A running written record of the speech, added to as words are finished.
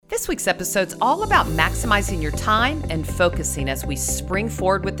This week's episode's all about maximizing your time and focusing as we spring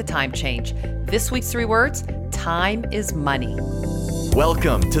forward with the time change. This week's 3 words: time is money.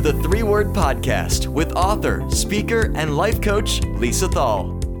 Welcome to the 3-Word Podcast with author, speaker, and life coach, Lisa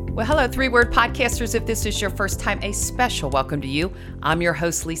Thal. Well, hello, 3-Word Podcasters. If this is your first time, a special welcome to you. I'm your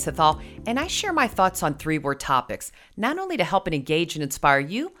host, Lisa Thal, and I share my thoughts on 3-word topics, not only to help and engage and inspire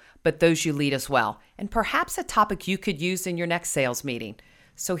you, but those you lead as well, and perhaps a topic you could use in your next sales meeting.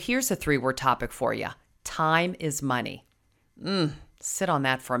 So here's a 3-word topic for you. Time is money. Sit on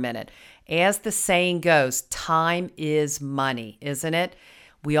that for a minute. As the saying goes, time is money, isn't it?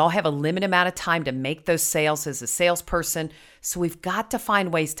 We all have a limited amount of time to make those sales as a salesperson, so we've got to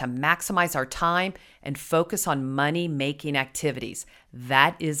find ways to maximize our time and focus on money-making activities.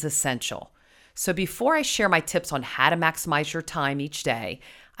 That is essential. So before I share my tips on how to maximize your time each day,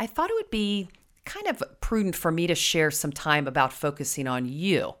 I thought it would be kind of prudent for me to share some time about focusing on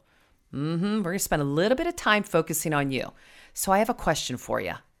you. We're going to spend a little bit of time focusing on you. So I have a question for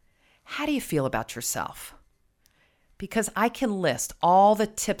you. How do you feel about yourself? Because I can list all the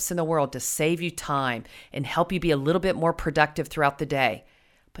tips in the world to save you time and help you be a little bit more productive throughout the day.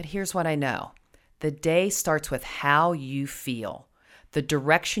 But here's what I know. The day starts with how you feel, the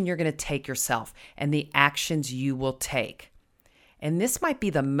direction you're going to take yourself, and the actions you will take. And this might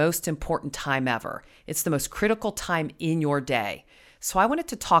be the most important time ever. It's the most critical time in your day. So I wanted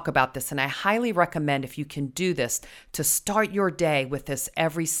to talk about this, and I highly recommend, if you can do this, to start your day with this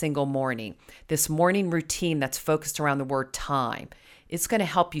every single morning. This morning routine that's focused around the word time. It's going to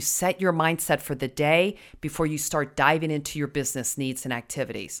help you set your mindset for the day before you start diving into your business needs and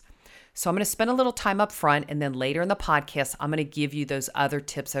activities. So I'm going to spend a little time up front, and then later in the podcast, I'm going to give you those other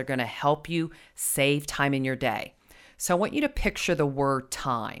tips that are going to help you save time in your day. So I want you to picture the word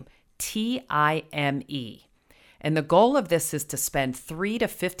time, T-I-M-E. And the goal of this is to spend 3 to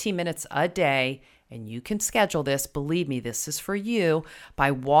 15 minutes a day, and you can schedule this, believe me, this is for you, by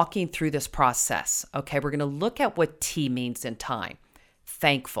walking through this process. Okay, we're going to look at what T means in time.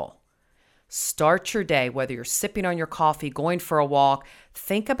 Thankful. Start your day, whether you're sipping on your coffee, going for a walk,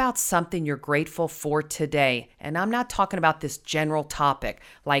 think about something you're grateful for today. And I'm not talking about this general topic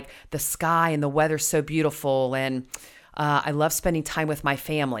like the sky and the weather's so beautiful and I love spending time with my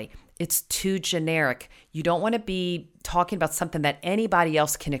family. It's too generic. You don't want to be talking about something that anybody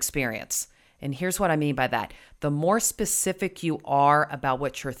else can experience. And here's what I mean by that. The more specific you are about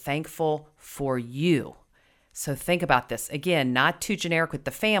what you're thankful for you. So think about this. Again, not too generic with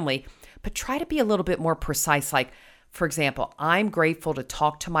the family, but try to be a little bit more precise. Like, for example, I'm grateful to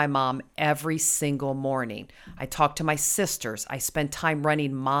talk to my mom every single morning. I talk to my sisters. I spend time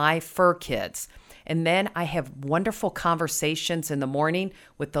running my fur kids. And then I have wonderful conversations in the morning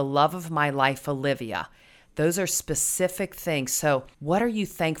with the love of my life, Olivia. Those are specific things. So what are you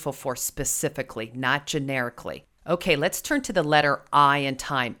thankful for specifically, not generically? Okay, let's turn to the letter I in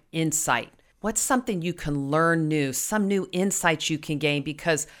time, insight. What's something you can learn new, some new insights you can gain?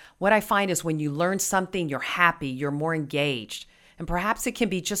 Because what I find is when you learn something, you're happy, you're more engaged. And perhaps it can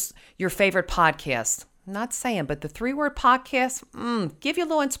be just your favorite podcast. I'm not saying, but the 3-word podcast, give you a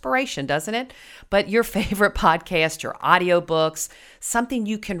little inspiration, doesn't it? But your favorite podcast, your audiobooks, something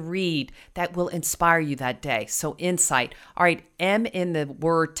you can read that will inspire you that day. So insight. All right, M in the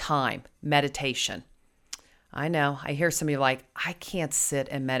word time, meditation. I know. I hear some of you like, I can't sit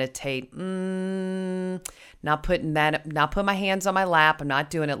and meditate. Not putting my hands on my lap. I'm not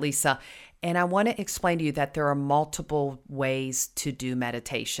doing it, Lisa. And I want to explain to you that there are multiple ways to do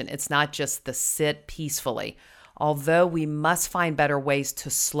meditation. It's not just the sit peacefully, although we must find better ways to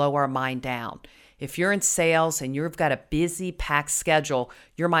slow our mind down. If you're in sales and you've got a busy, packed schedule,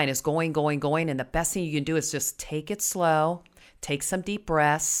 your mind is going, and the best thing you can do is just take it slow, take some deep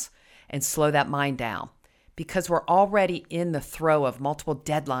breaths, and slow that mind down. Because we're already in the throe of multiple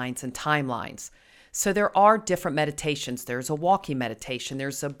deadlines and timelines. So there are different meditations. There's a walking meditation.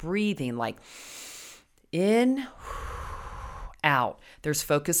 There's a breathing, like in, out. There's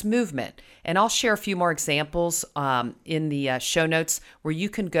focused movement. And I'll share a few more examples in the show notes where you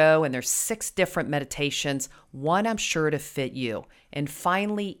can go, and there's 6 different meditations. One I'm sure to fit you. And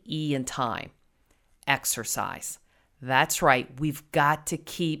finally, E in time, exercise. That's right. We've got to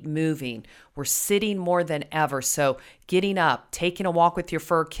keep moving. We're sitting more than ever. So getting up, taking a walk with your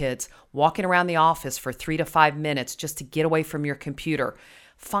fur kids, walking around the office for 3 to 5 minutes just to get away from your computer.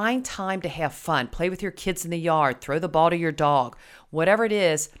 Find time to have fun. Play with your kids in the yard. Throw the ball to your dog. Whatever it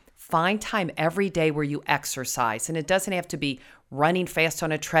is, find time every day where you exercise. And it doesn't have to be running fast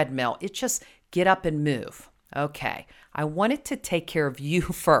on a treadmill. It's just get up and move. Okay, I wanted to take care of you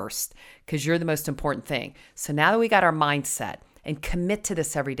first because you're the most important thing. So now that we got our mindset, and commit to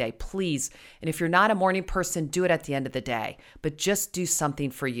this every day, please. And if you're not a morning person, do it at the end of the day, but just do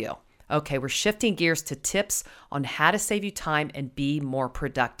something for you. Okay, we're shifting gears to tips on how to save you time and be more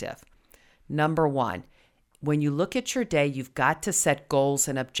productive. Number 1, when you look at your day, you've got to set goals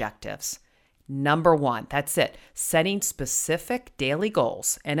and objectives. Number 1, that's it. Setting specific daily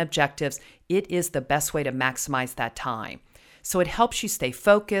goals and objectives, it is the best way to maximize that time. So it helps you stay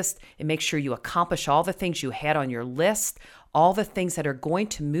focused and make sure you accomplish all the things you had on your list, all the things that are going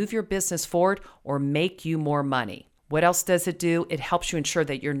to move your business forward or make you more money. What else does it do? It helps you ensure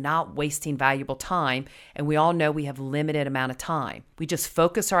that you're not wasting valuable time. And we all know we have limited amount of time. We just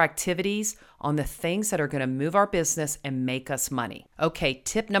focus our activities on the things that are going to move our business and make us money. Okay,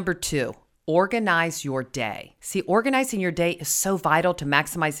 tip number 2. Organize your day. See, organizing your day is so vital to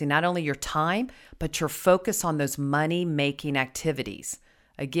maximizing not only your time, but your focus on those money-making activities.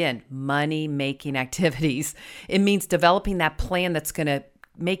 Again, money-making activities. It means developing that plan that's going to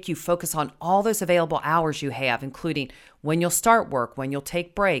make you focus on all those available hours you have, including when you'll start work, when you'll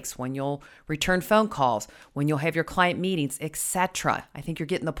take breaks, when you'll return phone calls, when you'll have your client meetings, etc. I think you're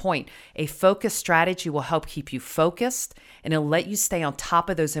getting the point. A focused strategy will help keep you focused and it'll let you stay on top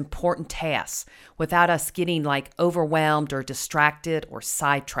of those important tasks without us getting overwhelmed or distracted or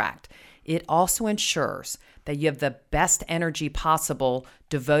sidetracked. It also ensures that you have the best energy possible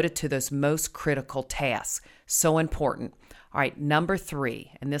devoted to those most critical tasks. So important. All right, number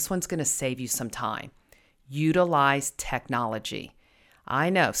 3, and this one's going to save you some time. Utilize technology. I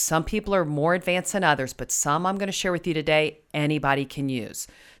know some people are more advanced than others, but some I'm going to share with you today, anybody can use.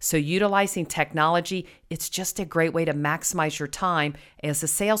 So utilizing technology, it's just a great way to maximize your time as a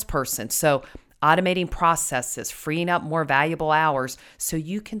salesperson. So automating processes, freeing up more valuable hours so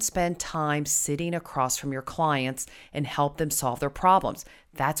you can spend time sitting across from your clients and help them solve their problems.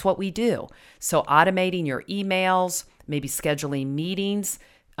 That's what we do. So automating your emails, maybe scheduling meetings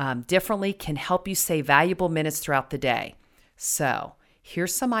differently can help you save valuable minutes throughout the day. So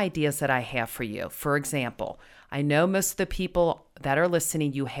here's some ideas that I have for you. For example, I know most of the people that are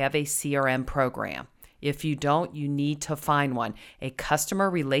listening, you have a CRM program. If you don't, you need to find one, a customer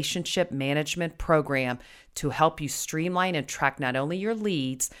relationship management program to help you streamline and track not only your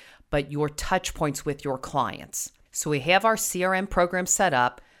leads, but your touch points with your clients. So we have our CRM program set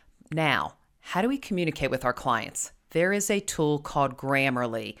up. Now, how do we communicate with our clients? There is a tool called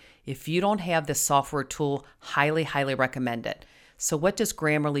Grammarly. If you don't have this software tool, highly, highly recommend it. So what does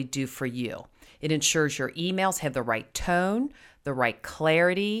Grammarly do for you? It ensures your emails have the right tone, the right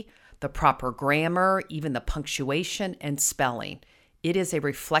clarity, the proper grammar, even the punctuation and spelling. It is a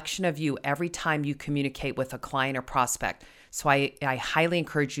reflection of you every time you communicate with a client or prospect. So I highly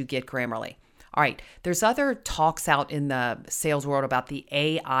encourage you get Grammarly. All right, there's other talks out in the sales world about the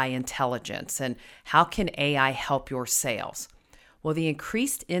AI intelligence and how can AI help your sales? Well, the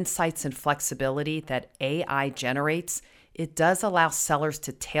increased insights and flexibility that AI generates, it does allow sellers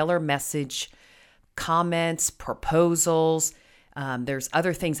to tailor message, comments, proposals. There's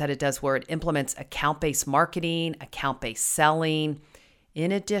other things that it does where it implements account-based marketing, account-based selling.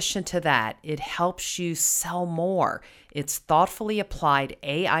 In addition to that, it helps you sell more. It's thoughtfully applied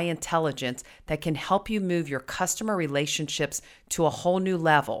AI intelligence that can help you move your customer relationships to a whole new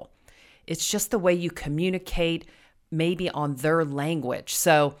level. It's just the way you communicate, maybe on their language.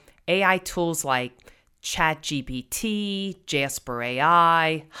 So AI tools like ChatGPT, Jasper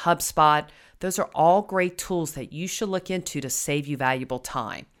AI, HubSpot, those are all great tools that you should look into to save you valuable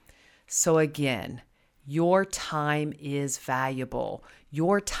time. So again, your time is valuable.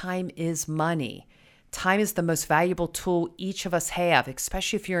 Your time is money. Time is the most valuable tool each of us have,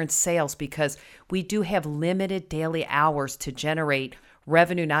 especially if you're in sales, because we do have limited daily hours to generate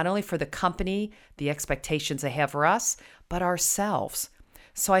revenue, not only for the company, the expectations they have for us, but ourselves.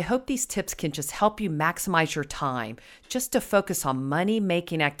 So I hope these tips can just help you maximize your time, just to focus on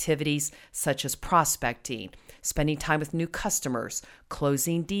money-making activities such as prospecting, spending time with new customers,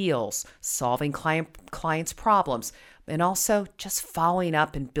 closing deals, solving clients' problems, and also just following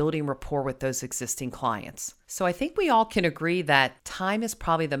up and building rapport with those existing clients. So I think we all can agree that time is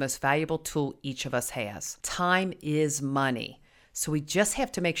probably the most valuable tool each of us has. Time is money. So we just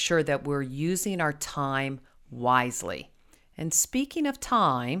have to make sure that we're using our time wisely. And speaking of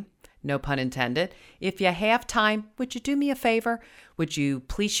time, no pun intended, if you have time, would you do me a favor? Would you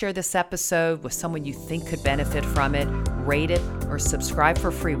please share this episode with someone you think could benefit from it, rate it, or subscribe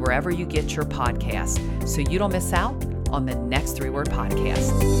for free wherever you get your podcast so you don't miss out on the next 3-Word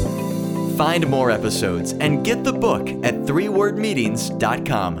Podcast. Find more episodes and get the book at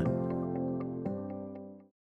 3wordmeetings.com.